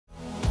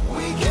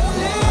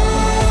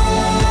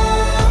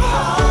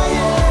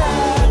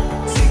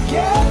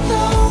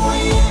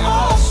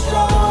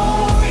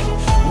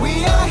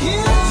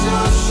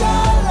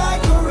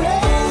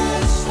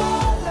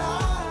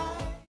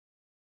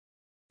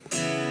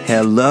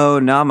Hello,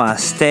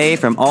 namaste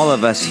from all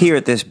of us here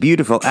at this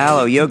beautiful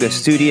ALO Yoga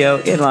Studio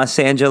in Los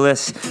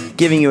Angeles.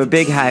 Giving you a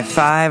big high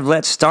five.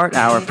 Let's start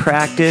our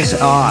practice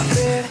off.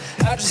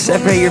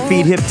 Separate your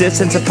feet hip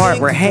distance apart.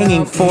 We're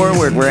hanging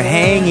forward. We're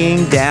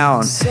hanging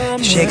down.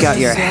 Shake out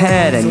your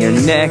head and your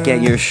neck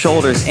and your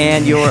shoulders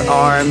and your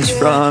arms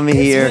from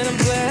here.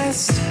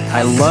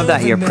 I love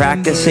that you're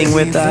practicing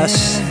with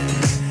us.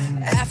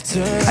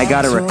 I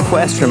got a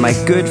request from my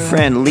good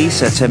friend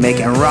Lisa to make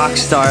a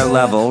ROCKSTAR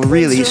level,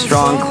 really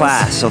strong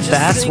class. So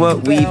that's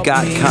what we've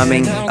got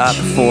coming up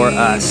for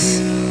us.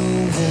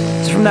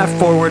 So from that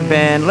forward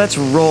bend, let's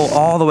roll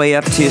all the way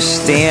up to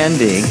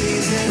standing.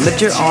 Lift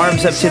your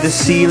arms up to the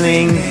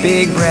ceiling.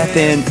 Big breath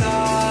in.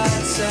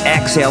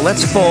 Exhale.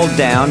 Let's fold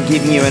down,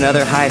 giving you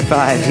another high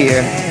five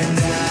here.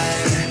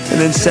 And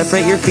then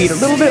separate your feet a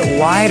little bit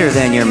wider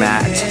than your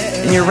mat.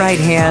 And your right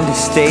hand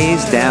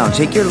stays down.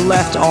 Take your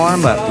left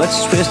arm up.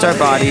 Let's twist our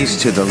bodies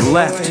to the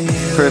left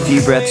for a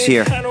few breaths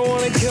here.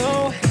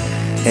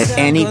 At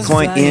any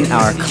point in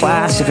our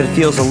class, if it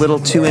feels a little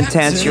too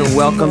intense, you're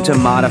welcome to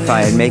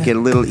modify and make it a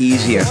little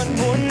easier.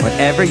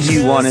 Whatever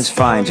you want is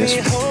fine. Just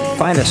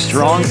find a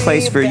strong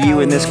place for you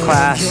in this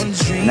class,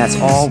 and that's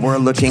all we're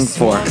looking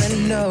for.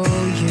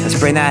 Let's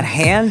bring that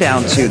hand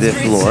down to the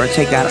floor.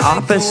 Take that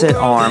opposite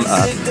arm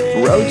up.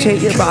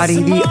 Rotate your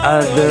body the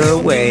other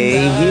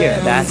way here.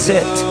 That's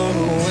it.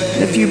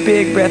 And a few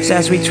big breaths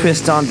as we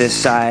twist on this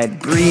side.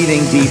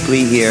 Breathing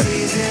deeply here.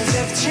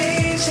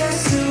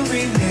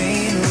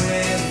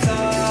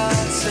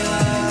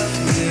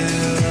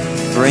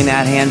 Bring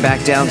that hand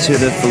back down to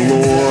the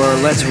floor.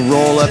 Let's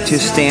roll up to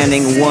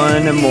standing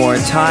one more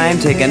time.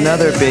 Take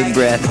another big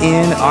breath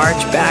in.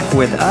 Arch back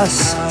with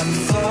us.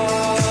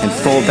 And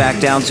fold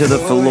back down to the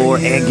floor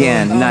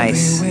again.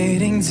 Nice.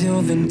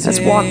 Let's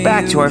walk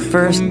back to our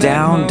first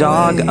down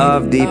dog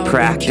of the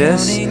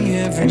practice.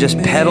 And just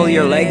pedal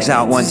your legs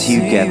out once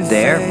you get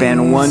there.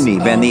 Bend one knee,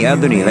 bend the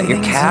other knee. Let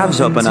your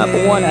calves open up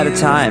one at a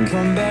time.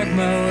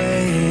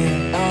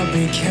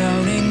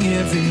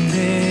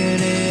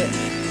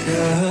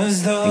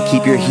 And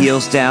keep your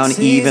heels down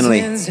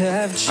evenly. All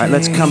right,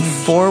 let's come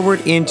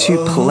forward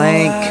into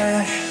plank.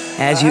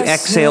 As you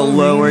exhale,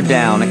 lower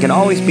down. It can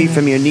always be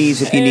from your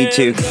knees if you need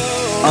to.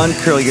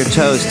 Uncurl your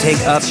toes. Take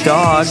up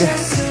dog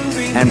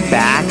and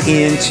back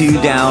into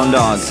down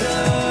dog.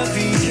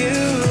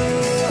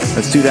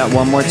 Let's do that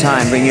one more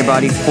time. Bring your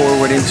body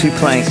forward into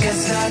plank.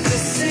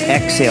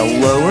 Exhale,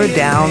 lower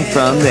down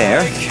from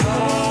there.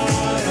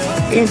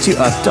 Into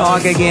up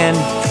dog again.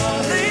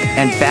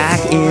 And back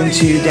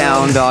into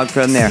down dog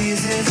from there.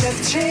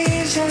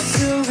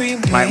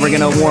 All right, we're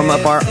going to warm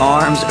up our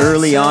arms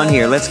early on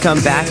here. Let's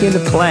come back into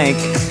plank.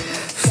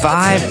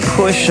 5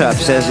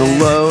 push-ups as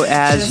low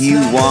as you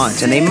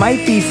want. And they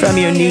might be from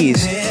your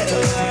knees.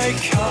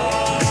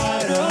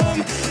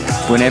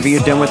 Whenever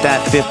you're done with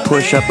that 5th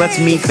push-up, let's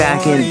meet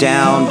back in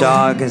down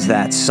dog as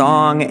that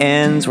song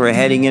ends. We're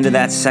heading into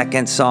that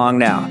 2nd song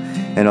now.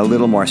 And a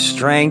little more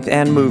strength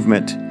and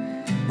movement.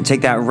 And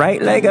take that right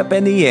leg up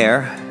in the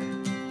air.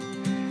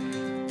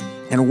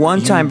 And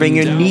one time, bring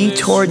your knee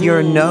toward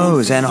your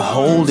nose and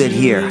hold it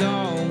here.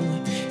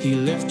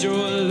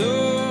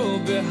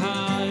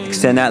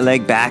 Extend that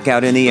leg back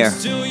out in the air.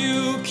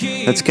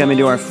 Let's come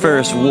into our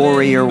first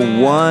warrior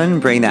 1.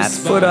 Bring that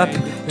foot up.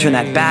 Turn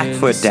that back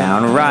foot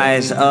down.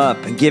 Rise up.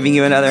 Giving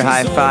you another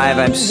high five.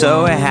 I'm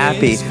so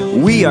happy.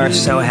 We are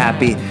so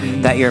happy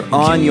that you're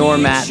on your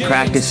mat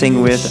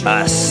practicing with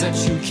us.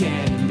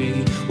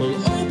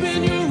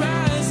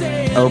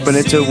 Open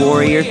it to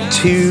warrior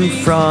 2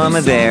 from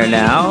there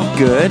now.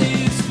 Good.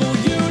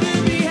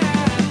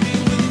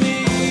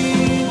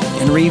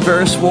 And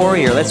reverse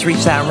warrior. Let's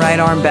reach that right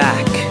arm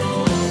back.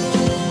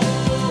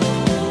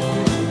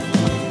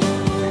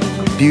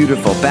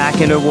 Beautiful. Back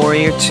into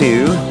warrior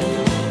 2.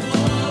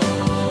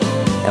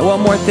 And one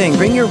more thing.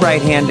 Bring your right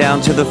hand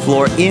down to the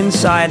floor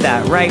inside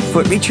that right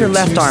foot. Reach your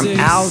left arm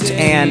out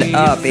and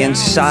up in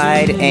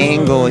side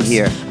angle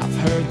here.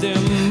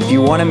 If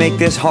you want to make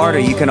this harder,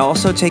 you can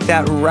also take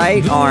that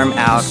right arm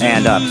out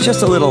and up.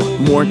 Just a little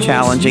more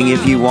challenging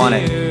if you want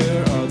it.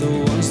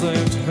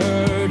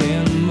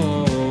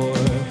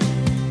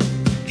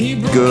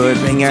 Good.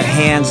 Bring your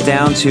hands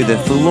down to the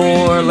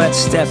floor. Let's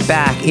step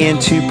back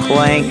into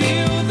plank.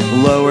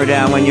 Lower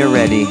down when you're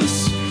ready.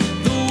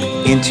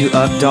 Into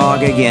up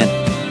dog again.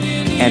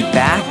 And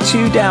back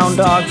to down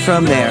dog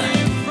from there.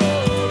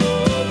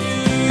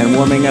 And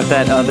warming up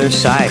that other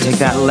side. Take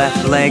that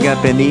left leg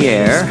up in the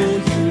air.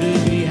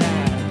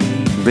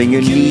 Bring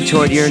your knee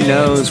toward your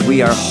nose.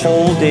 We are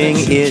holding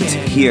it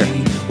here.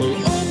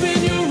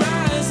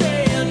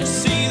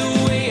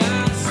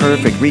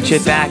 Perfect. Reach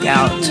it back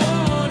out.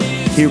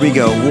 Here we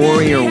go.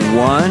 Warrior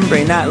 1.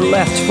 Bring that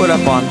left foot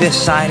up on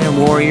this side and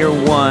warrior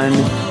 1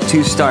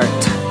 to start.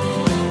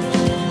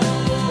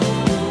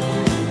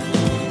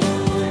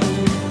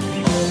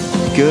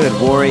 Good.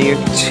 Warrior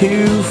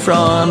 2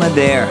 from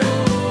there.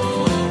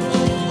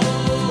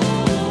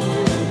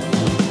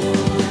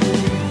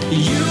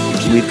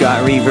 We've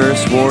got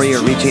reverse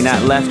warrior, reaching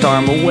that left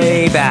arm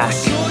way back.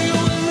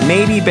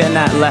 maybe bend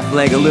that left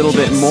leg a little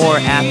bit more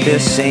at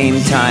this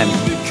same time.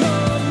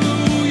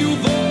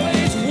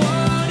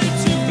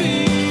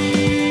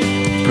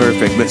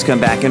 Perfect. Let's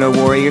come back into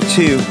Warrior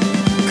 2.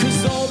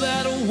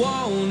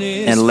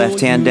 And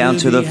left hand down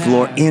to the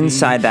floor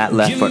inside that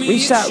left foot.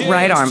 Reach that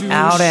right arm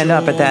out and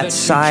up at that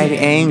side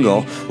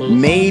angle.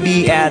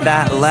 Maybe add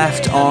that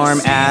left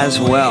arm as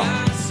well.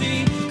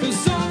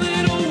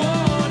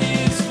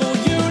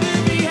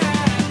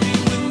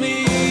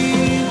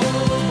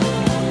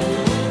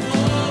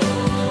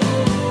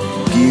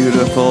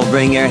 Beautiful.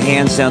 Bring your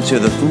hands down to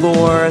the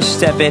floor.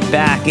 Step it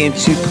back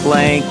into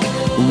plank.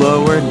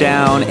 Lower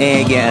down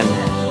again.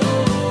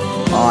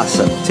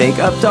 Awesome. Take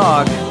up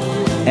dog.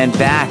 And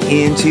back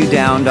into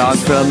down dog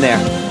from there.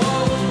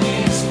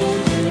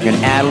 You're going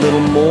to add a little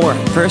more.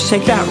 First,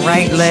 take that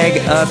right leg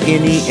up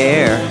in the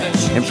air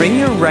and bring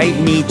your right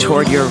knee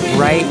toward your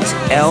right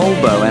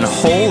elbow and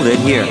hold it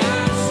here.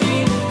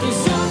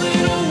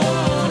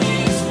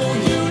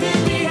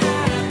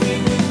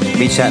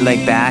 Reach that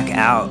leg back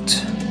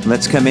out.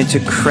 Let's come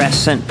into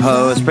crescent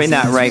pose. Bring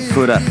that right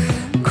foot up.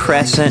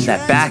 Crescent,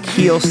 that back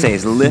heel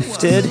stays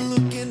lifted.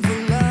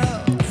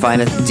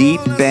 Find a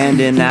deep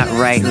bend in that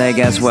right leg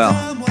as well.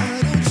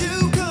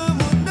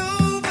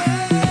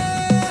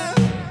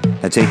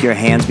 Now take your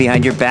hands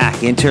behind your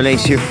back,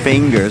 interlace your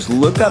fingers,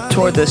 look up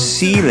toward the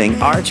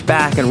ceiling, arch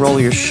back and roll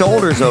your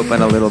shoulders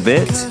open a little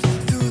bit.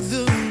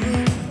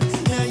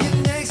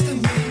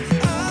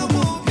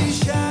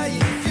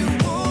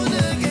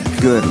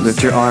 Good,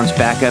 lift your arms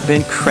back up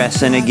in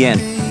crescent again.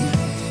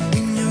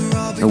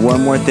 And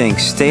one more thing,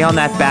 stay on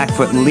that back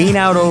foot, lean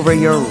out over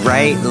your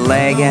right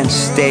leg and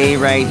stay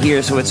right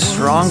here so it's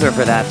stronger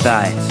for that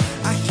thigh.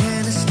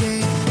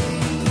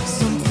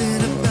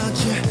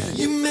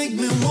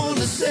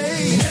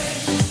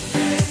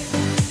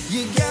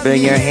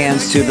 Bring your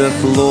hands to the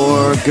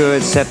floor.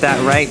 Good. Step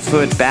that right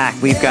foot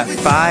back. We've got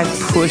 5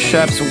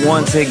 push-ups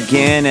once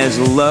again, as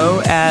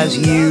low as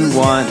you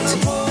want.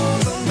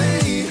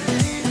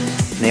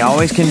 They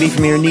always can be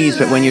from your knees,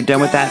 but when you're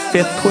done with that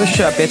 5th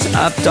push-up, it's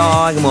up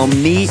dog, and we'll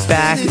meet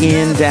back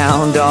in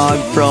down dog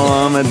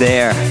from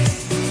there.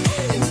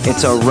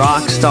 It's a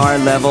rock star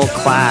level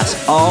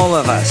class. All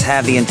of us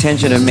have the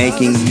intention of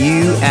making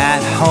you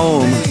at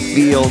home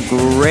feel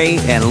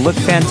great and look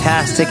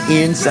fantastic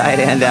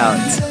inside and out.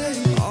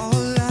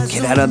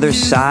 Get that other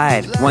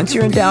side. Once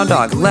you're in down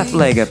dog, left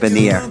leg up in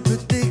the air.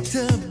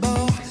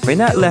 Bring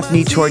that left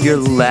knee toward your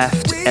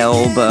left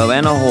elbow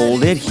and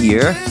hold it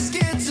here.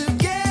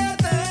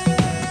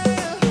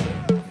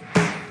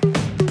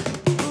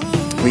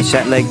 Reach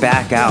that leg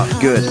back out.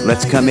 Good.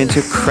 Let's come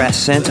into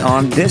crescent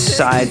on this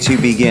side to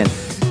begin.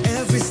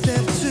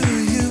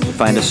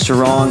 Find a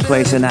strong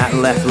place in that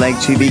left leg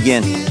to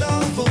begin.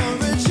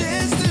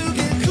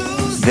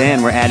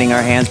 Then we're adding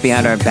our hands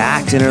behind our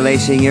backs,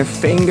 interlacing your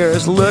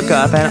fingers. Look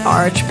up and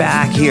arch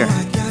back here.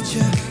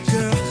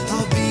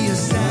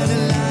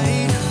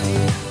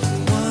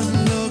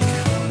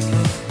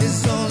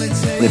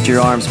 Lift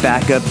your arms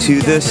back up to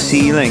the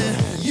ceiling.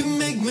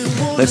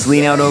 Let's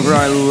lean out over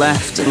our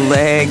left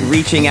leg,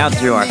 reaching out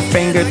through our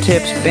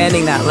fingertips,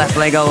 bending that left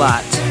leg a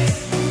lot.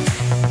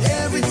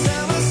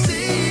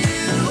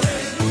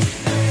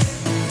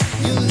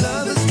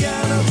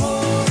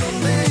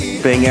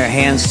 Bring your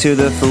hands to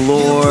the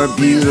floor.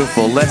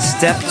 Beautiful. Let's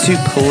step to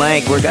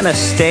plank. We're going to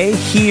stay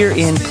here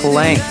in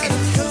plank.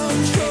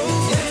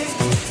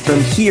 From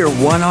here,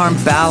 one arm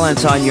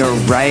balance on your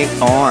right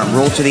arm.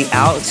 Roll to the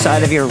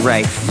outside of your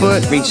right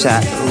foot. Reach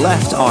that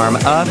left arm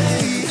up.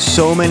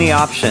 So many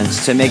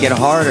options to make it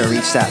harder.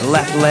 Reach that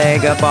left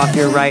leg up off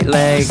your right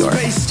leg, or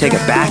take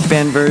a back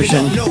bend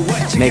version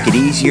to make it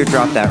easier.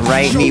 Drop that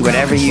right knee,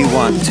 whatever you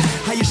want.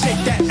 We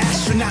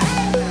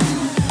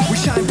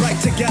shine bright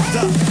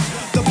together.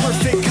 The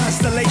perfect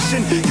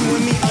constellation. You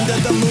and me under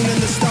the moon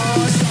and the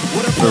stars.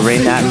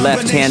 Bring that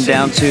left hand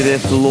down to the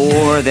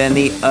floor, then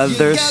the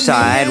other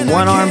side.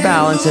 One arm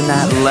balance in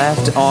that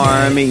left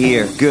arm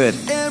here. Good.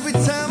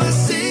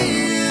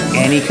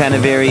 Any kind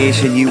of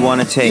variation you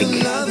want to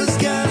take.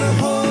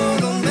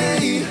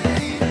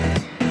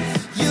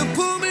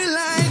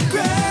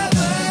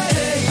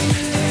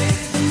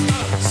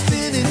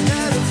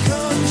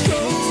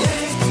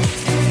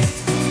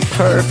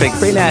 Perfect.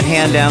 Bring that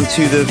hand down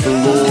to the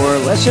floor.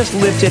 Let's just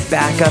lift it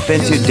back up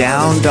into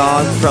down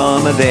dog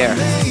from there.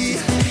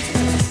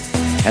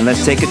 And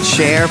let's take a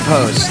chair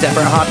pose. Step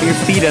or hop your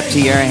feet up to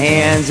your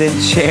hands in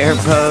chair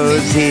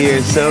pose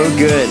here. So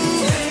good.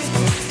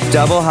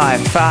 Double high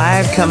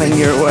five coming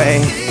your way.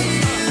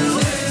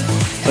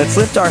 Let's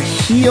lift our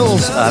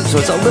heels up so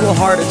it's a little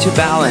harder to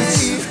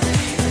balance.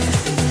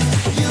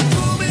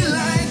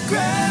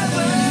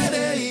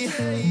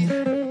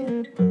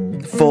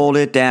 Fold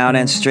it down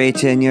and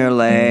straighten your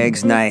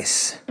legs.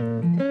 Nice.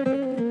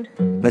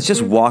 Let's Let's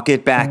just walk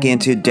it back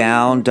into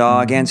down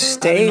dog and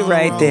stay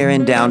right there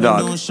in down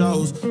dog. We're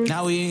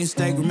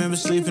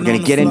going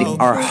to get into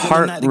our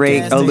heart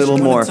rate a little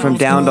more from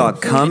down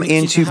dog. Come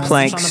into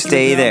plank,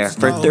 stay there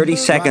for 30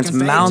 seconds.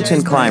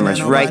 Mountain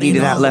climbers, right knee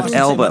to that left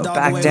elbow,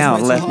 back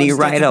down, left knee,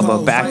 right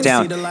elbow, back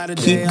down.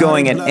 Keep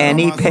going at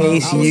any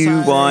pace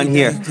you want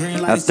here.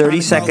 Now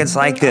 30 seconds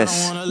like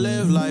this.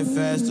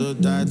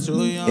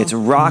 It's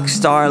rock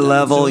star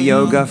level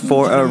yoga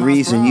for a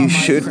reason. You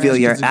should feel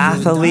your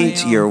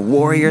athlete, your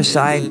warrior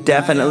side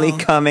definitely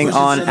coming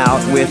on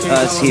out with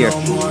us here.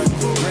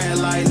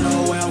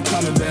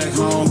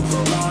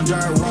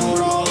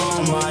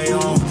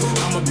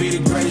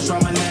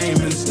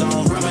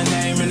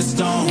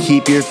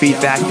 Keep your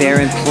feet back there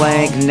in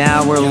plank.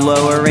 Now we're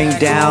lowering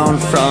down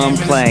from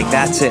plank.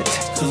 That's it.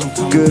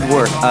 Good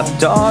work. Up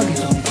dog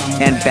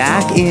and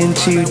back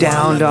into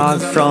down dog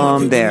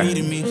from there.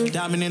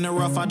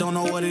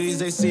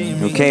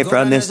 Okay,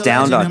 from this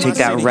down dog, take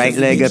that right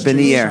leg up in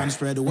the air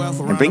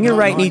and bring your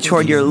right knee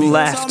toward your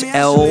left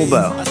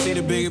elbow.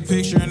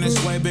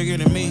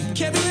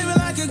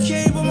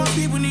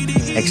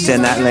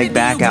 Extend that leg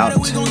back out.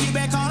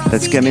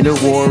 Let's come into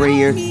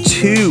Warrior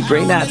 2.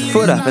 Bring that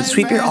foot up and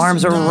sweep your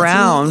arms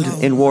around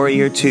in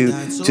Warrior 2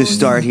 to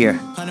start here.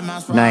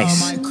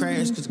 Nice.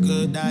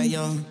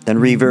 Then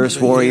reverse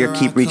Warrior.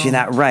 Keep reaching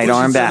that right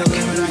arm back.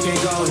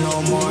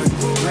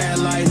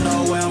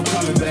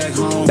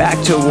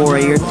 Back to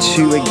Warrior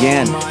 2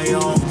 again.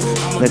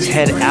 Let's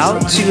head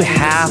out to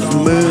half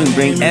moon.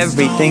 Bring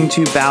everything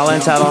to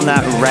balance out on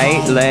that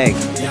right leg.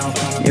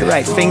 Your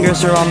right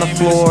fingers are on the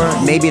floor.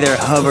 Maybe they're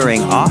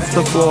hovering off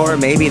the floor.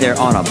 Maybe they're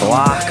on a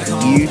block.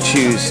 You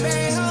choose.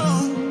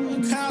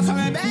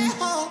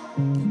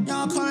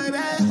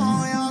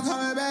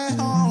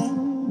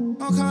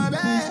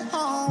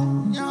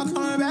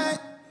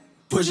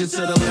 Push it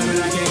to the limit,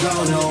 I can't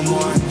go no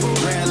more.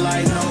 Red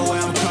light, no way,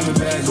 I'm coming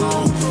back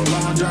home.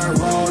 Long dirt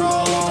road,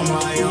 all on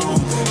my own.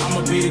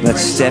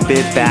 Let's step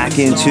it back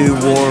into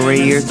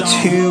Warrior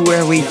 2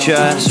 where we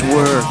just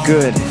were.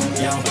 Good.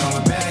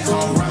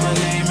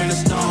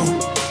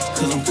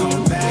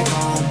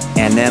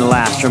 And then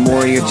last from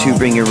Warrior 2,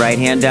 bring your right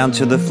hand down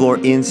to the floor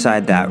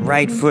inside that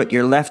right foot,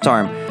 your left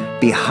arm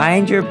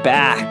behind your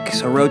back.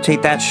 So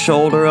rotate that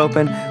shoulder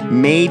open.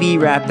 Maybe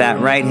wrap that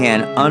right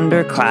hand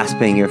under,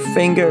 clasping your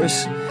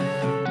fingers.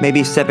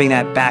 Maybe stepping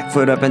that back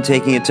foot up and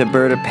taking it to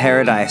bird of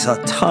paradise.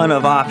 A ton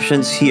of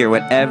options here,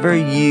 whatever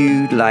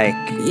you'd like.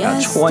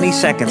 20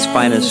 seconds,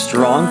 find a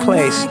strong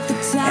place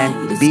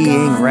and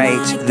being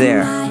right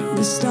there.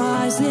 The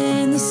stars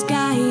in the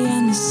sky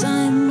and the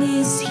sun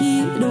is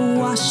here to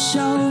wash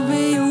over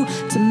you,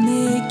 to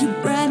make you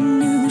brand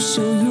new,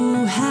 show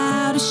you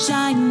how to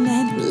shine,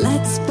 and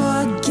let's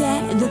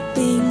forget the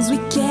things we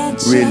can't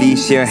change.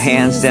 Release your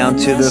hands down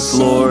to the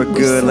floor.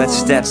 Good. Let's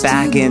step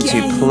back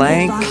into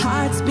plank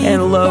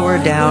and lower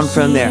down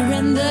from there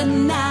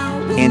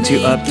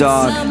into up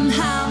dog,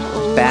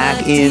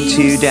 back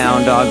into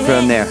down dog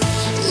from there.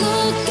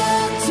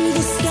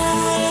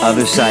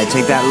 Other side,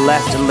 take that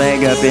left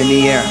leg up in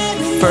the air.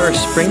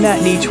 First, bring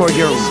that knee toward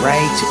your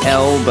right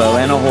elbow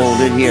and hold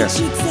it here.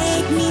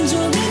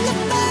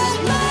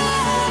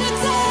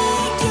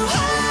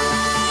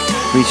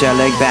 Reach that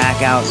leg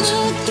back out.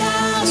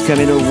 Let's come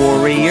into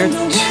Warrior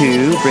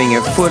 2. Bring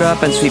your foot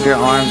up and sweep your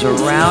arms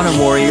around in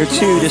Warrior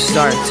 2 to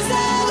start.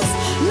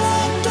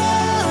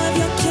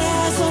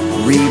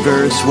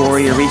 Reverse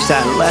Warrior. Reach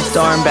that left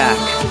arm back.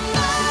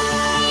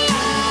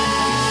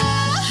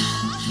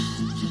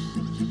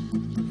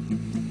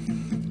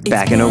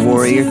 Back into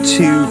Warrior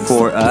 2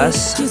 for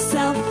us.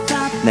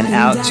 Then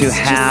out to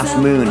half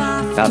moon.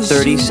 About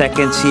 30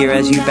 seconds here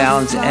as you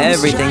balance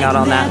everything out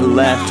on that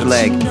left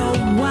leg.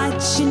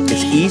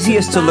 It's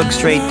easiest to look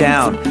straight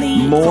down.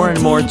 More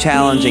and more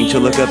challenging to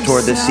look up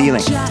toward the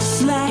ceiling.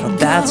 But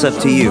that's up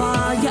to you.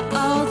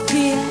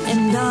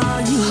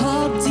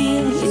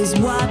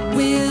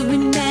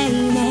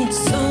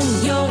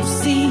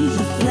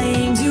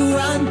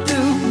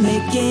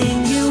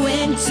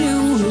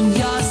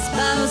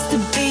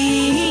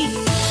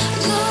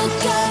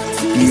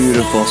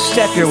 Beautiful.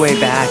 Step your way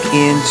back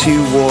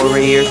into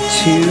Warrior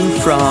 2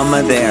 from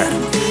there.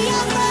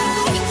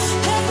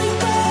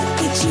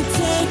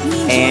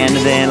 And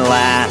then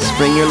last,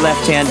 bring your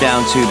left hand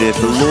down to the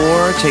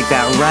floor. Take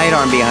that right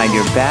arm behind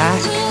your back.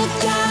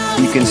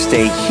 You can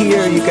stay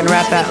here. You can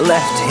wrap that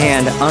left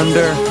hand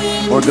under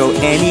or go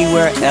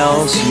anywhere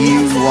else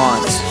you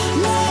want.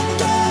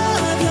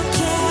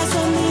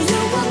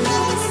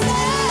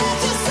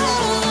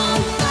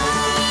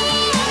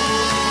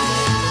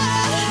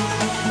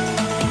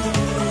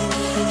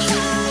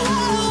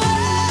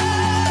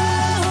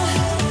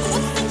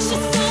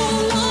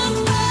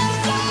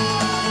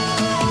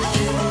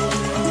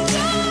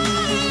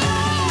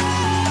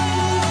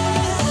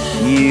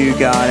 You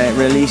got it.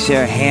 Release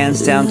your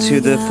hands down to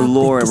the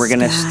floor. We're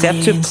going to step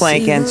to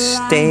plank and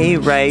stay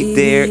right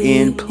there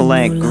in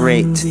plank.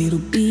 Great.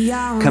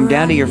 Come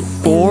down to your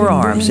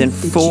forearms in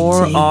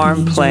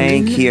forearm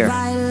plank here.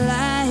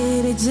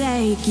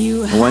 take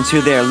you high. Once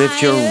you're there,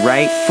 lift your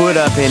right foot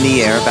up in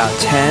the air, about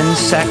 10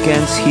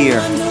 seconds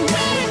here.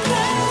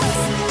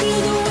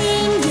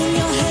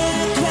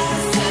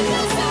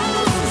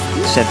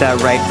 Set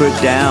that right foot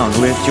down,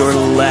 lift your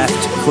left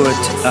foot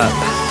up.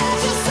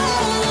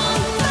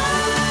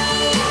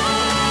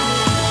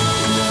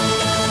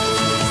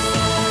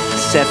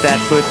 Set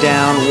that foot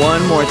down.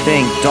 One more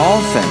thing,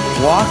 dolphin.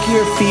 Walk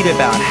your feet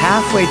about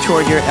halfway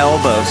toward your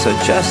elbows, so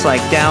just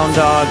like down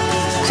dog,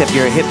 except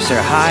your hips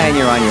are high and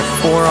you're on your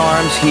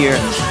forearms here.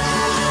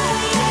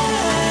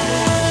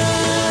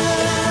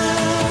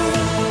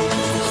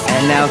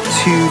 And now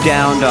 2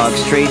 down dogs,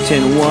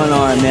 straighten one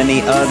arm, then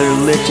the other,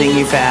 lifting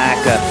you back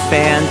up.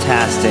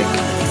 Fantastic.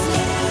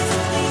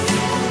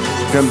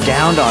 From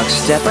down dog,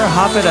 step or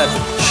hop it up,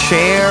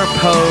 chair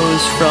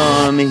pose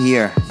from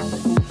here.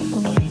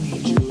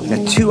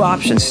 Now 2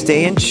 options,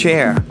 stay in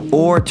chair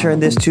or turn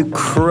this to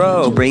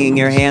crow, bringing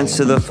your hands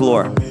to the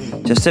floor.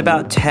 Just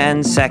about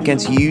 10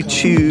 seconds, you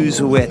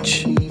choose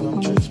which.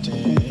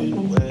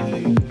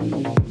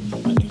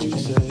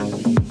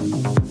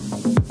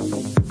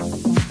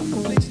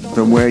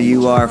 From where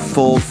you are,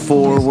 fold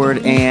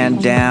forward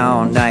and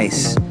down.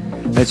 Nice.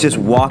 Let's just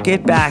walk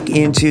it back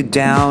into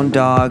down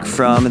dog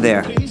from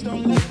there.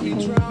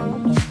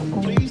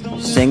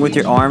 Staying with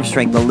your arm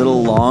strength a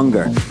little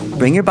longer.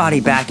 Bring your body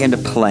back into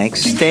plank.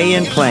 Stay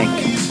in plank.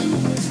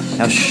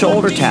 Now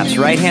shoulder taps.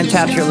 Right hand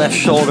taps your left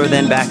shoulder,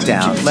 then back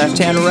down. Left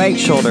hand, right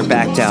shoulder,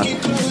 back down.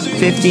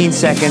 15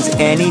 seconds,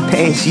 any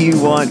pace you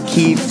want.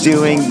 Keep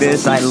doing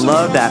this. I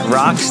love that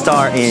rock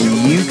star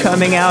in you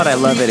coming out. I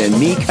love it in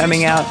me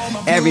coming out.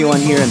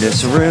 Everyone here in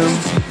this room.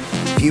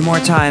 A few more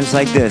times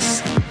like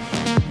this.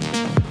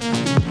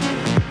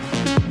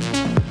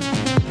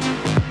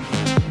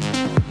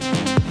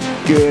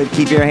 Good.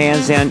 Keep your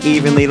hands down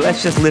evenly.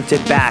 Let's just lift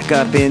it back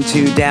up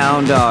into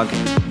down dog.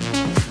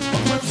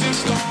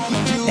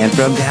 And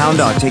from down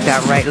dog, take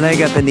that right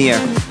leg up in the air.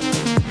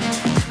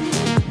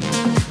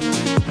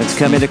 Let's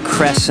come into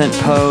crescent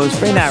pose.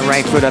 Bring that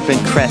right foot up in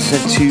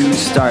crescent to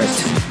start.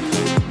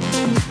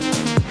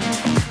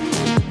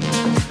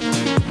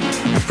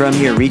 From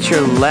here, reach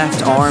your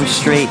left arm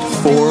straight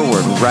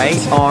forward. Right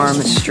arm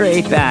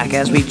straight back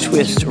as we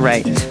twist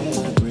right.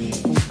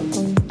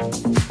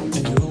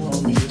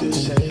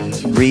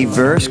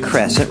 Reverse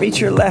crescent. Reach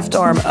your left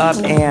arm up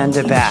and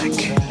back.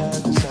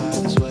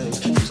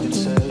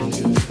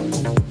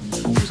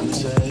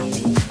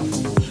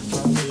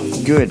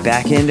 Good.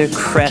 Back into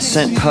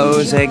crescent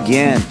pose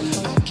again.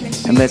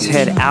 And let's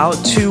head out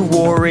to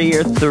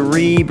warrior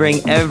 3.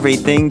 Bring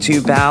everything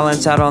to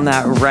balance out on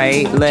that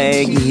right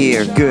leg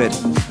here. Good.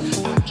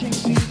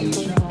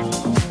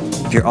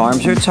 If your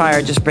arms are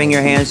tired, just bring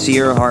your hands to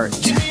your heart.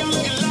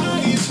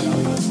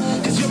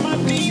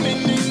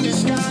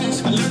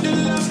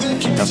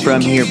 Now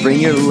from here, bring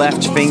your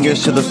left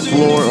fingers to the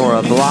floor or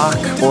a block,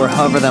 or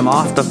hover them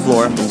off the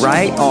floor.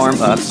 Right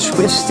arm up,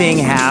 twisting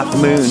half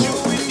moon.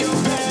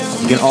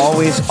 You can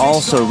always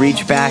also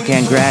reach back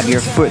and grab your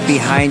foot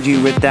behind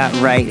you with that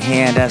right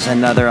hand as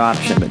another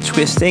option. But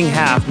twisting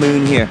half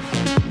moon here.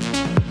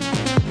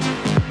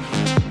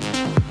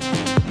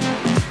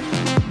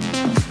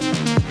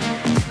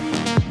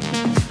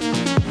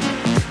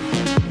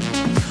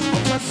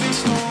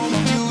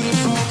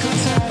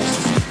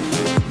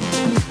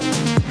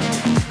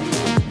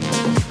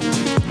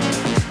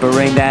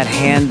 Bring that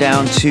hand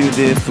down to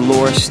the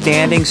floor.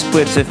 Standing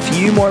splits, a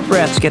few more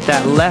breaths. Get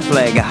that left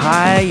leg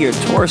high. Your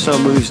torso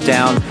moves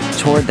down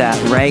toward that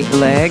right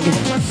leg.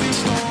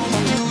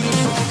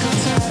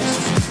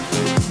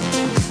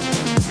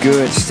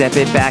 Good. Step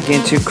it back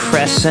into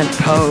crescent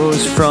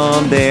pose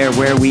from there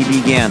where we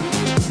began.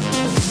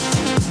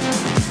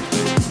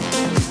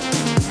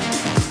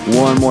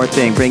 One more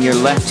thing. Bring your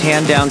left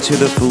hand down to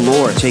the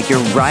floor. Take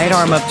your right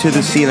arm up to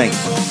the ceiling.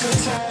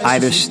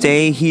 Either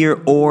stay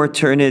here or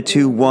turn it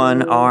to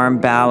one arm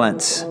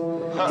balance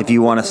if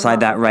you want to slide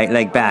that right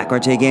leg back, or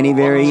take any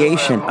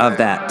variation of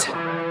that.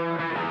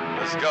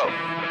 Let's go.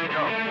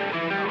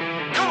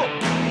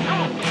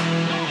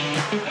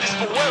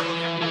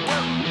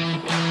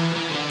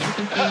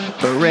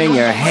 Bring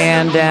your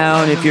hand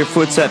down. If your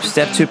foot's up,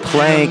 step to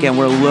plank, and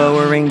we're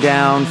lowering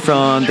down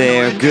from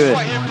there. Good.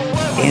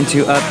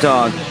 Into up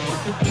dog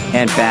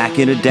and back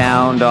into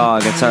down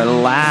dog. It's our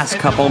last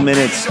couple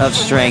minutes of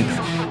strength.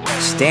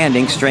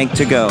 Standing strength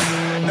to go.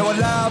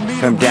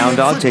 From down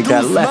dog, take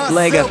that left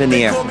leg up in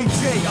the air.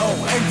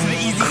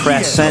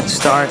 Crescent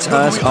starts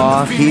us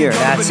off here.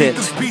 That's it.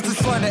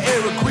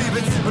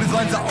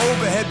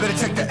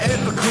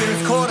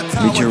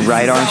 Reach your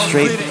right arm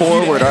straight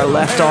forward. Our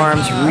left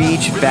arms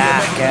reach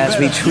back as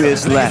we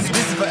twist left.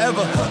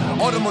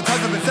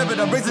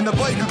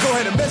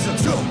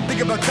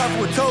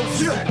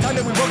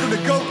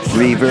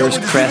 Reverse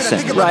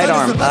crescent. Right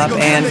arm up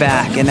and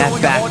back in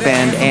that back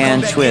bend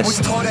and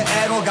twist.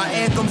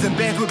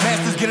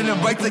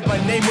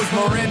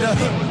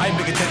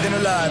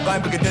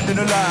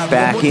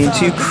 Back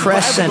into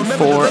crescent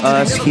for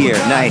us here.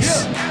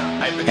 Nice.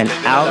 And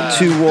out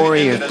to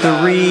warrior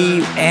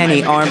 3,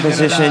 any arm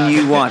position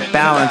you want,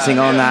 balancing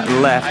on that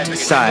left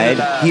side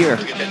here.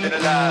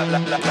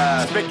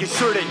 Making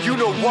sure that you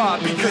know why,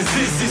 because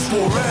this is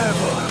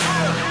forever.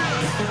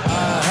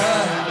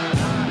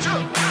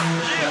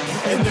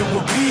 And there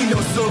will be no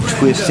surrender.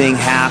 Twisting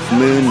half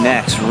moon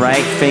next.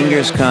 Right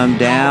fingers come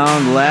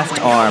down, left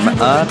arm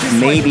up.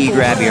 Maybe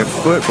grab your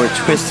foot. We're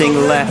twisting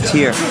left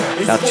here.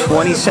 About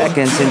 20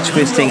 seconds in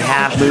twisting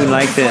half moon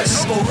like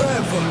this. No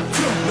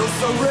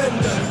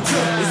surrender.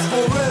 It's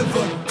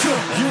forever.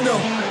 You know,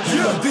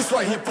 this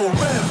right here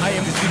forever. I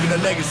am just leaving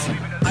a legacy.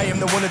 I am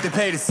the one that they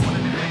paid us.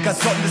 Got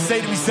something to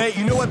say to me, say.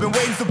 You know I've been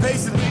waiting so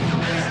patiently.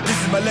 This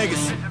is my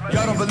legacy.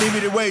 Y'all don't believe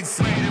me, they wait.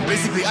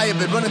 Basically, I have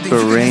been running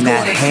things. Bring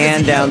that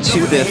hand down to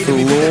the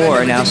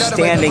floor. Now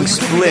standing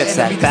splits.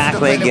 That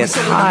back leg gets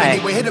high.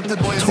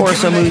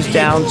 Torso moves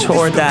down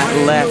toward that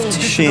left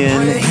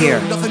shin here.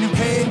 Nothing you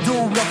can't do,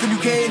 nothing you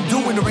can't do,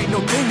 and there ain't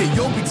no thing that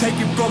you'll be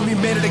taking from me,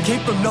 man. That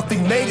came from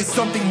nothing, made it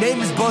something. Name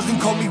is buzzing,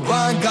 call me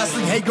Ryan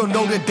Gosling. Hey, gon'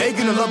 know that they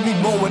gonna love me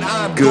more when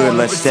I'm good.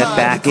 Let's step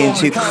back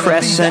into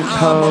crescent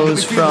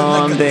pose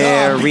from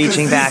there,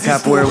 reaching back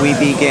up where we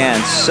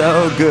began.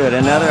 So good.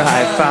 Another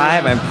high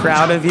five. I'm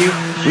proud of you.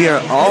 We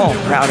are all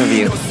proud of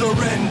you.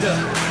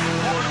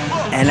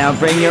 And now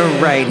bring your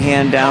right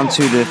hand down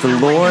to the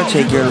floor.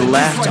 Take your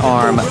left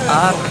arm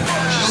up.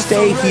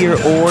 Stay here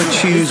or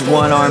choose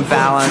one arm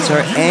balance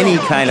or any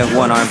kind of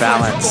one arm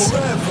balance.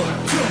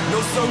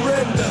 No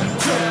surrender.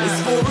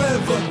 It's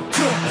forever.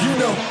 You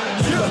know,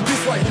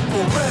 this right here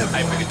forever.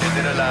 I'm bigger dead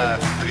than alive.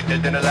 Bigger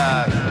dead than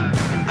alive.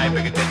 I'm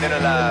bigger dead than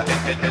alive.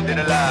 Dead than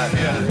alive.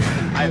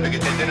 Yeah. I'm bigger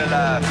dead than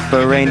alive.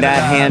 But rain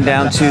that hand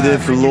down to the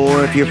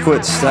floor. If your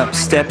foot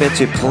step it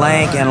to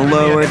plank and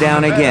lower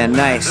down again.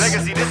 Nice.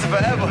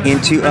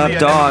 Into up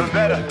dog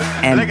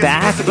and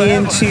back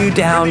into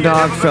down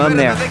dog from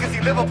there.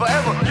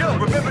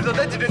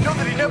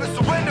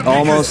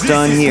 Almost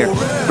done here.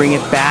 Bring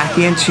it back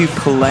into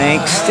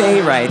plank.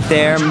 Stay right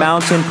there.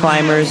 Mountain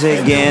climbers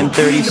again.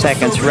 30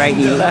 seconds. Right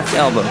knee, left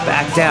elbow.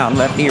 Back down.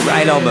 Left knee,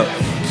 right elbow.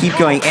 Keep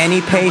going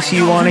any pace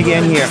you want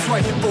again here.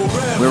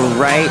 We're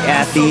right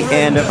at the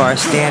end of our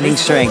standing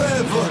strength.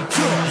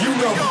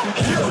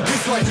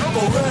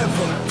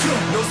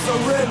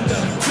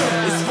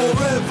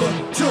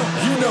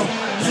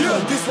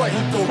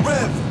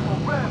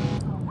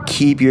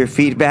 Keep your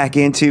feet back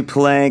into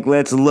plank.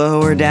 Let's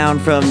lower down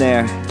from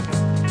there.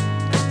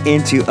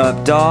 Into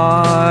up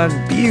dog.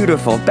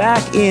 Beautiful.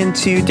 Back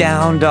into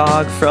down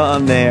dog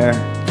from there.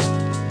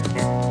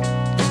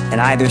 And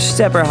either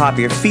step or hop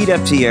your feet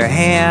up to your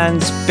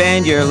hands,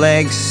 bend your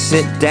legs,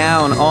 sit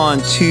down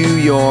onto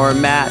your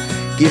mat,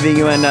 giving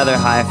you another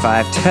high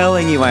five,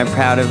 telling you I'm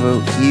proud of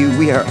you.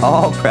 We are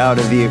all proud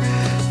of you.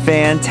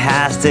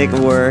 Fantastic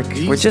work.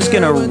 We're just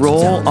gonna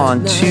roll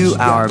onto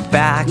our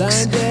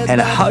backs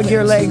and hug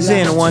your legs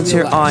in once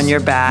you're on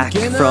your back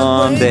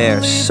from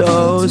there.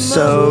 So,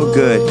 so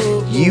good.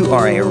 You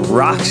are a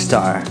rock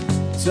star.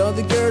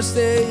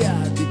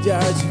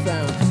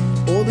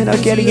 And now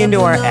getting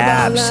into our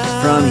abs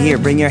from here.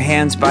 Bring your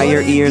hands by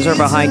your ears or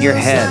behind your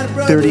head.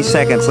 30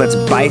 seconds. Let's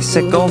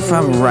bicycle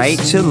from right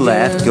to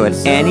left. Go at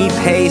any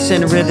pace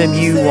and rhythm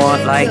you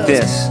want like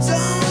this.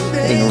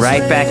 Getting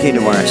right back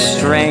into our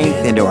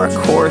strength, into our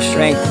core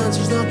strength.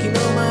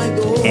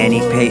 Any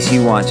pace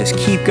you want. Just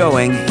keep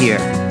going here.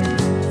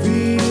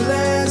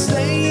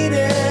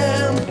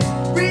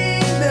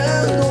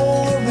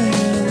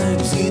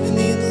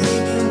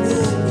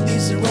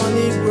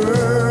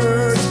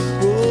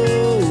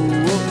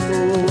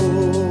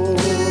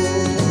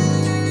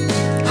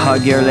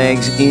 Hug your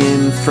legs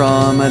in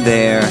from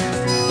there.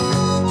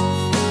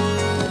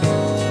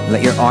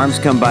 Let your arms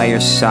come by your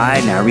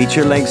side now. Reach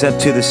your legs up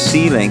to the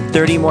ceiling.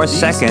 30 more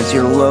seconds.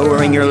 You're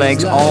lowering your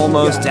legs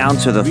almost down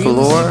to the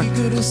floor.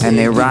 And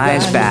they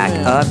rise back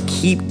up.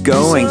 Keep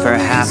going for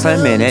half a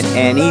minute.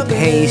 Any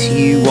pace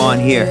you want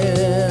here.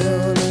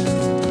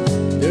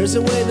 There's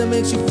a way that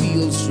makes you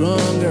feel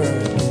stronger.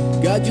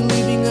 Got you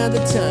leaving at the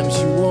time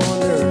she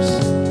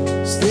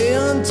wanders. Stay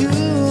on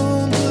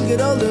tune, we'll get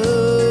older.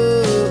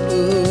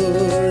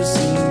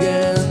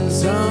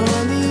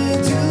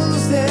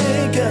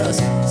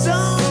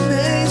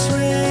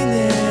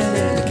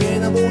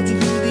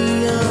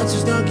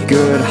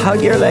 Good.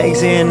 Hug your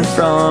legs in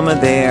from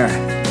there.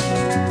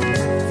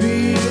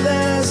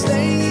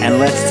 And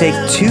let's take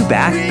 2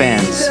 back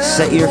bends.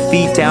 Set your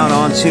feet down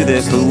onto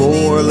the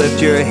floor.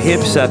 Lift your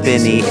hips up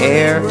in the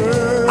air.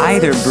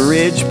 Either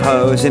bridge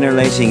pose,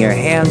 interlacing your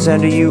hands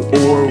under you,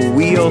 or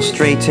wheel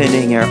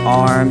straightening your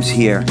arms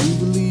here.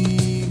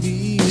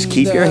 Just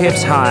keep your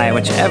hips high,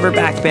 whichever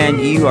back bend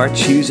you are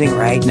choosing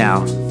right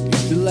now.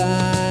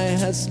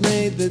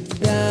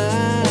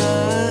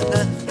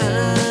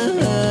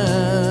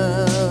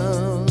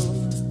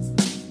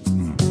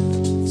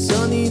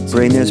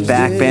 Bring this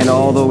back bend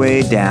all the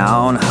way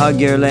down. Hug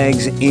your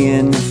legs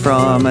in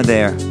from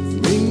there.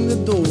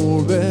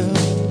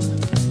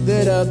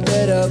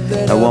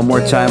 One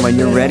more time when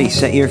you're ready.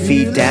 Set your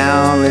feet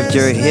down. Lift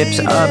your hips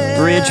up.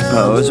 Bridge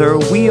pose or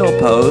wheel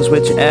pose,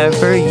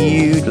 whichever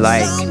you'd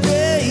like.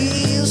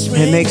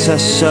 It makes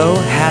us so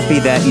happy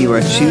that you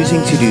are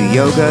choosing to do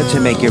yoga to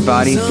make your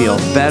body feel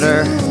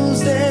better.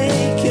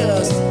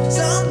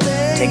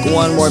 Take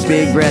one more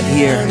big breath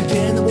here.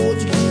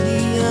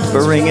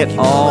 Bring it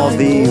all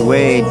the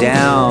way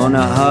down.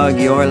 Hug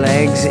your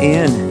legs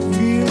in.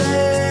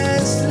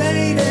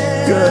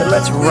 Good.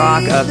 Let's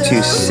rock up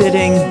to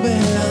sitting.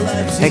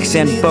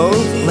 Extend both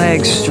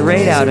legs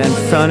straight out in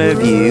front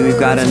of you. We've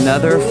got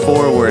another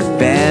forward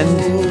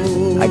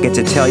bend. I get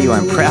to tell you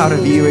I'm proud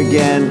of you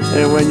again.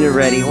 And when you're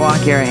ready,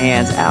 walk your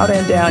hands out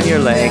and down your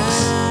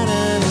legs.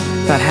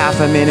 About half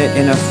a minute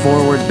in a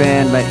forward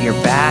bend. Let your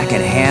back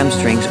and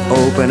hamstrings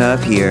open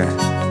up here.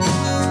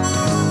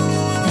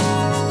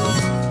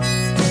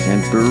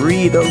 And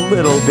breathe a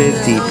little bit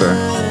deeper.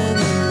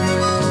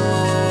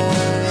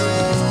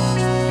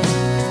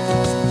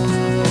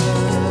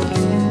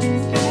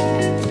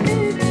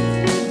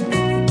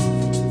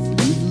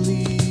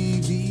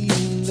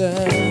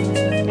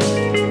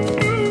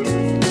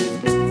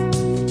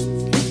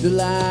 The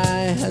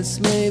lie has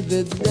made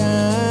it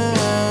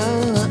down.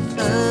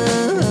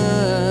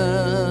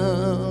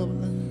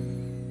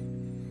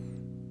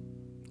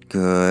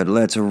 Good.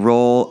 Let's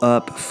roll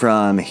up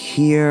from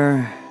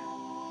here.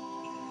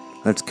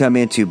 Let's come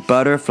into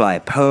butterfly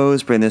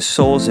pose. Bring the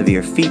soles of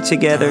your feet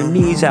together,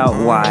 knees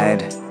out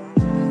wide.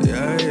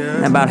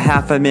 And about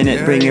half a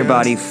minute, bring your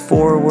body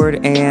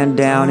forward and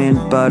down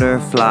in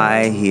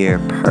butterfly here.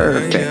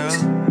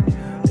 Perfect.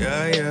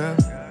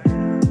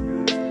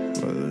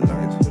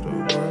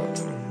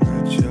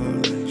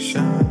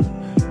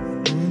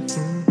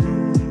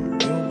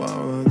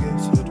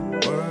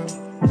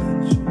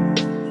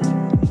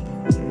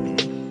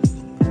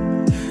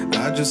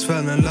 I just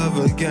fell in love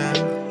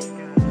again.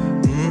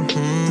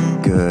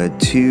 Good.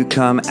 Two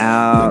come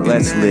out.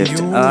 Let's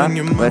lift up.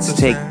 Let's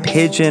take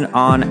pigeon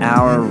on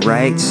our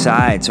right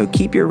side. So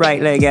keep your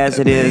right leg as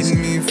it is.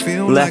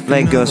 Left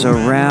leg goes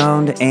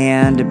around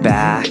and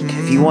back.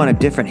 If you want a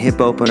different hip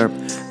opener,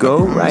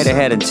 go right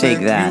ahead and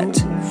take that.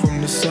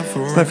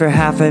 But for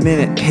half a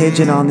minute,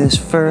 pigeon on this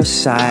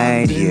first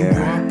side here.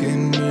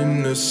 Walking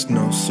in the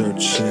snow,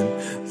 searching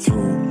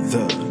through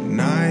the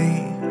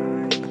night.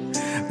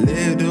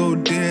 Little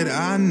did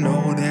I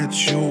know that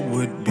you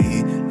would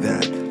be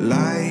that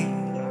light.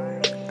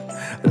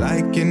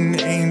 Like an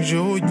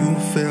angel, you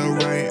fell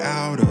right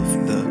out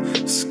of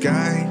the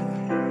sky.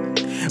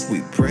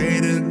 We pray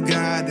to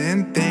God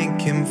and thank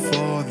Him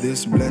for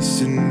this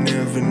blessing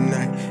every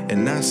night.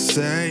 And I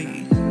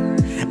say,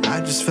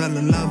 I just fell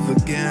in love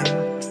again.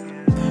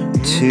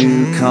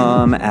 Two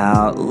come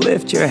out.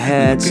 Lift your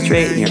head,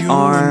 straighten your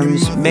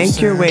arms. Make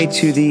your way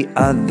to the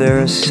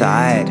other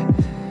side.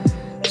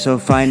 So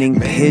finding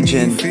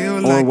pigeon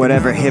or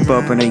whatever hip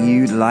opener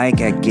you'd like.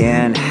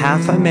 Again,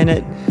 half a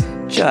minute,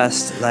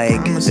 just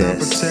like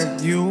this.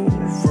 Protect you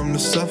from the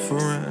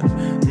suffering.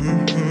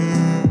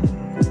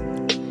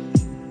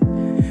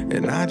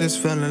 And I just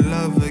fell in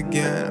love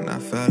again. I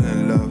fell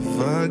in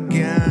love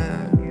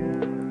again.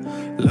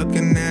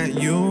 Looking at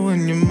you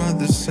in your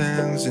mother's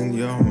hands, in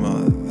your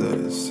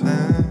mother's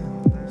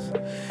hands.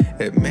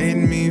 It made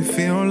me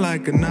feel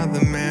like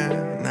another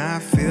man. I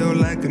feel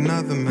like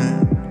another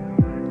man.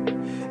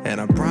 And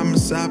I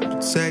promise I'll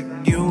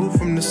protect you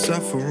from the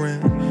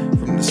suffering,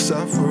 from the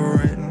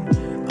suffering.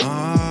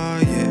 Oh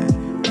yeah,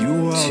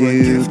 you are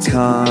Two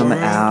come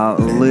out,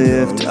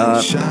 lift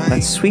up.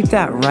 Let's sweep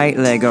that right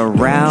leg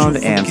around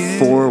and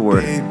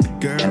forward.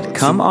 And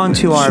come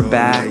onto our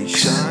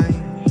backs.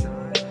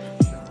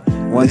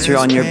 Once you're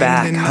on your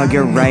back, hug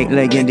your right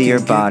leg into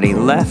your body.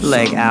 Left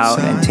leg out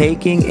and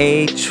taking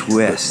a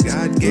twist.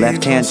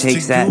 Left hand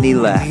takes that knee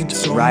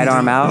left. Right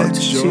arm out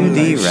to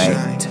the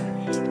right.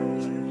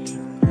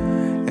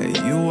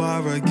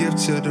 A gift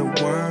to the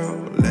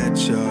world, let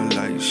your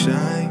light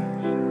shine.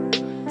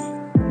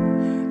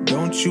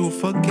 Don't you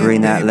forget.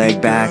 Bring that leg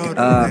back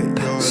up,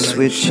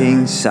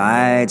 switching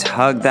sides.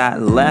 Hug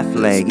that left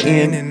leg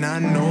in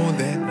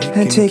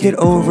and take it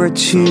over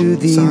to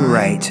the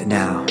right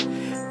now.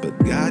 But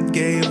God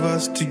gave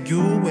us to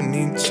you and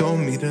He told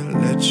me to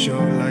let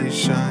your light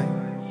shine.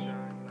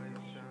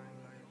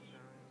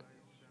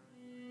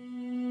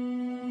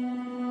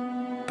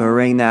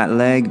 Bring that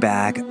leg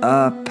back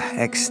up.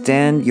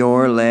 Extend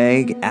your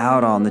leg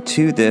out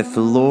to the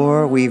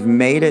floor. We've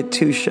made it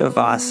to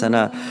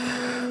Shavasana.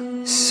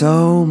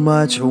 So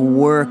much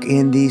work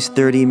in these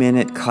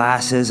 30-minute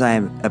classes. I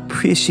am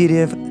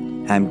appreciative.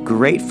 I'm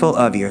grateful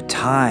of your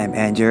time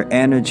and your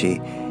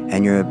energy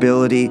and your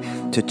ability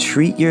to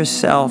treat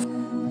yourself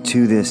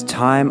to this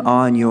time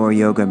on your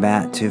yoga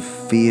mat to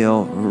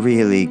feel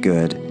really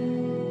good.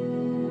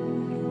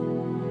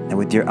 And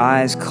with your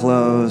eyes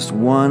closed,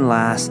 one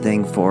last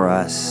thing for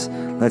us.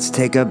 Let's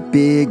take a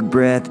big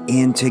breath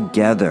in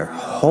together.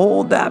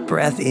 Hold that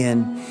breath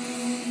in.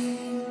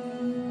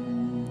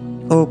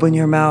 Open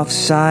your mouth,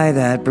 sigh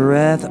that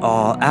breath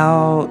all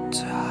out.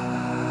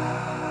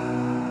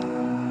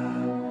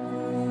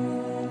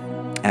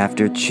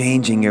 After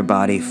changing your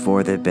body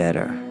for the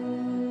better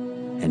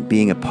and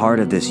being a part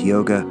of this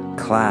yoga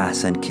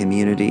class and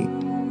community,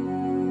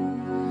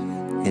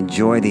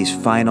 Enjoy these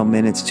final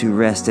minutes to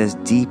rest as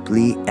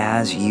deeply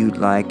as you'd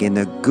like in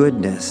the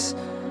goodness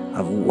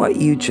of what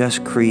you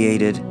just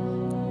created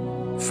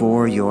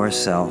for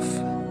yourself.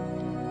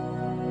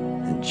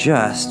 And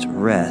just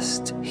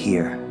rest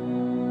here.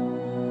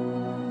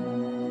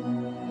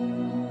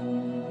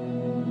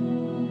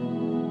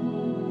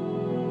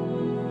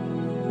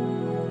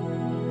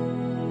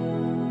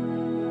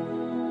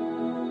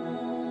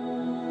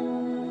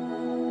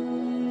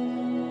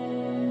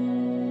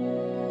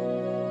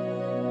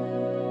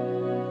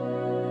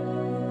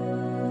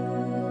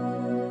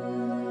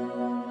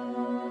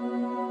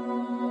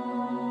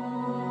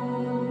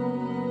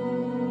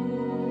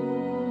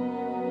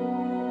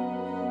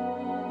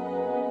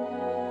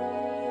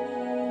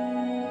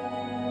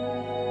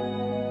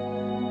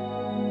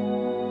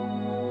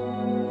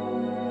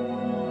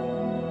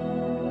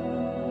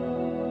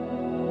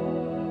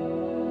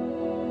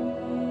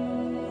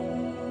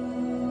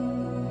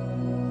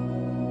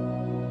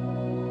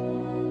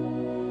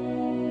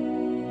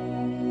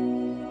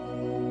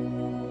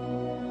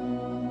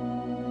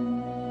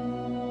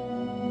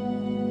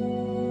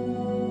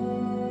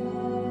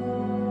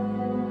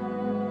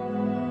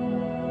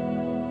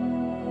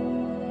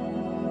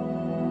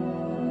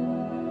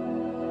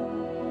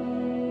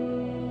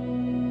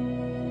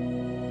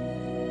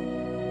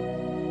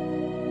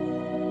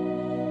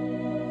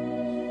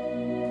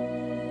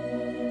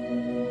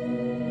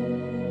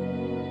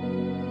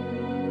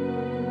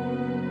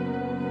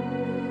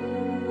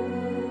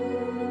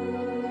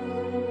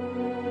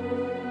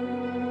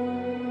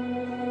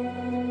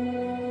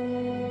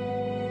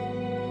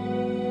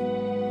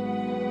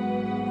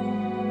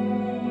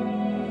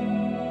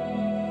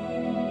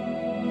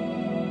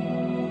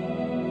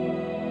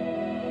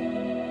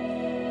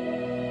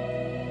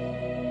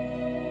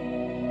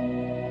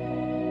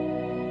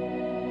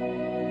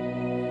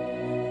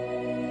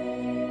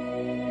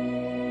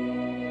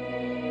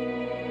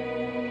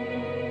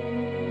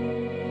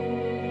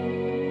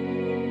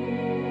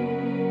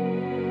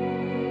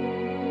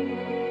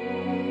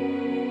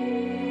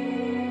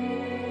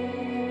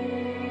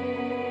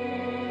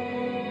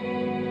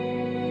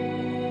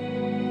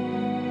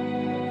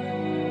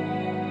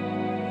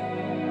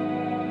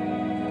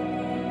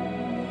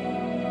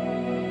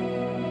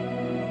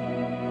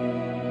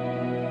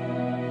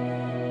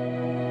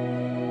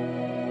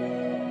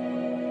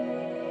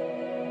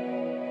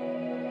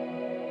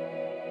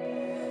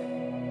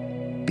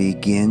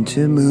 Begin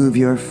to move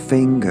your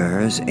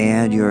fingers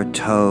and your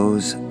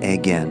toes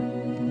again.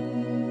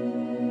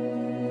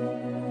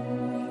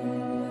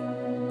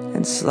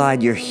 And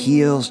slide your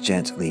heels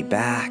gently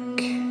back.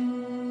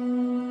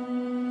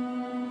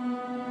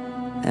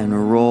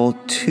 And roll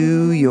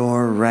to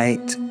your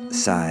right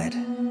side.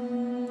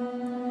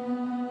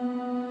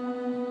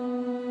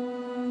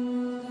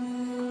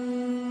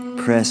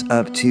 Press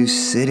up to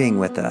sitting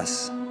with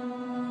us.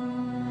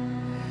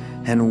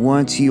 And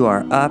once you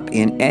are up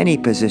in any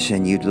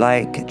position you'd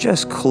like,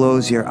 just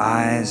close your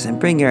eyes and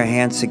bring your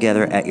hands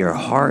together at your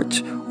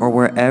heart or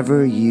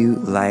wherever you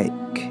like.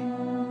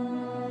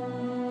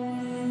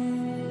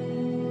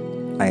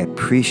 I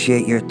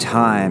appreciate your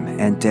time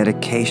and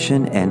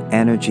dedication and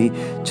energy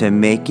to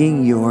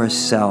making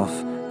yourself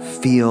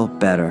feel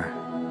better.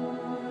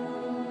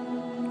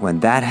 When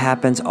that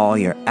happens, all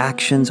your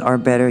actions are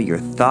better, your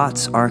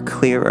thoughts are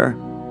clearer.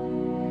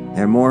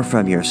 They're more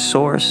from your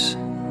source.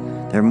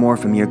 They're more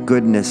from your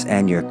goodness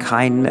and your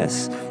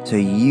kindness, so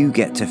you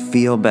get to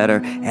feel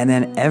better, and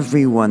then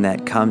everyone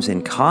that comes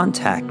in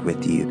contact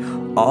with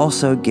you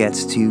also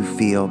gets to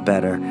feel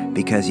better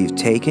because you've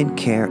taken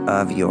care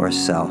of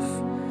yourself.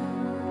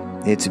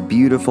 It's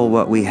beautiful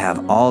what we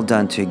have all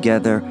done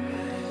together.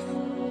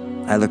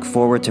 I look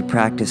forward to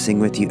practicing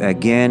with you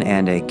again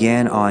and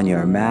again on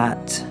your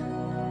mat.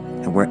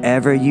 And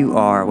wherever you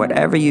are,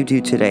 whatever you do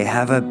today,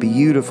 have a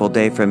beautiful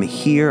day from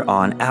here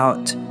on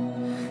out.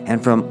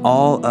 And from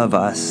all of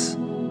us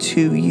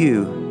to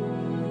you,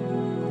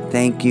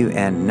 thank you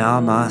and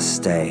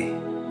namaste.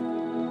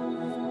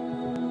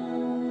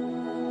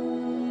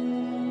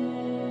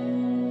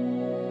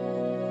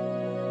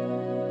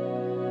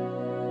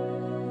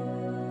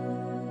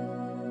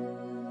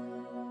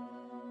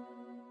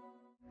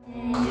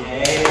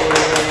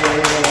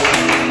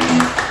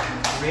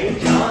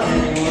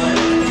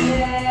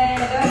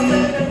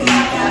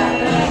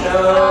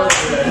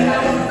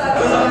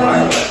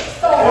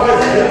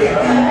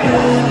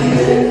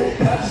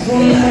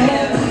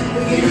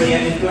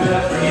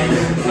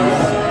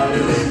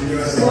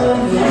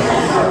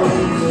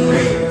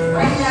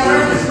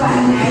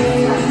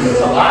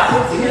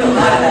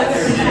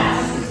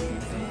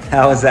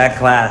 How was that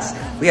class?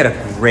 We had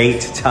a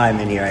great time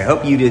in here. I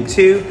hope you did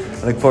too.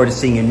 I look forward to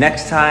seeing you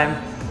next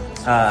time.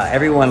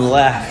 Everyone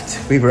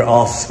left. We were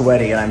all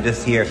sweaty and I'm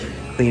just here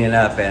cleaning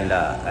up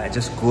and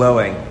just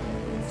glowing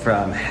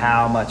from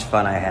how much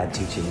fun I had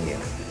teaching you.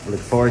 I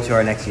look forward to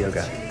our next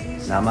yoga.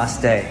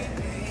 Namaste.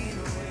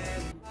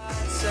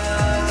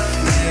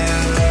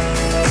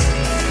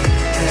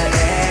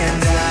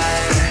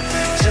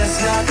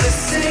 Not the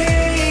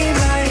same,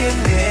 I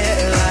admit,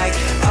 like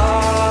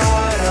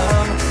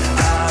autumn.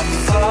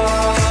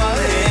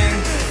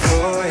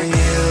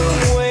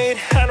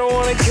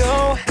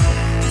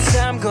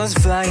 eagles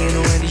flying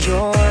when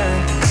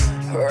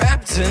you're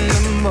wrapped in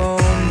the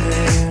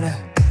moment.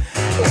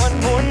 One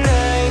more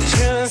night,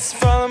 just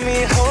follow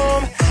me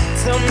home.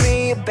 Tell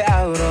me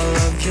about all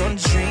of your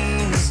dreams.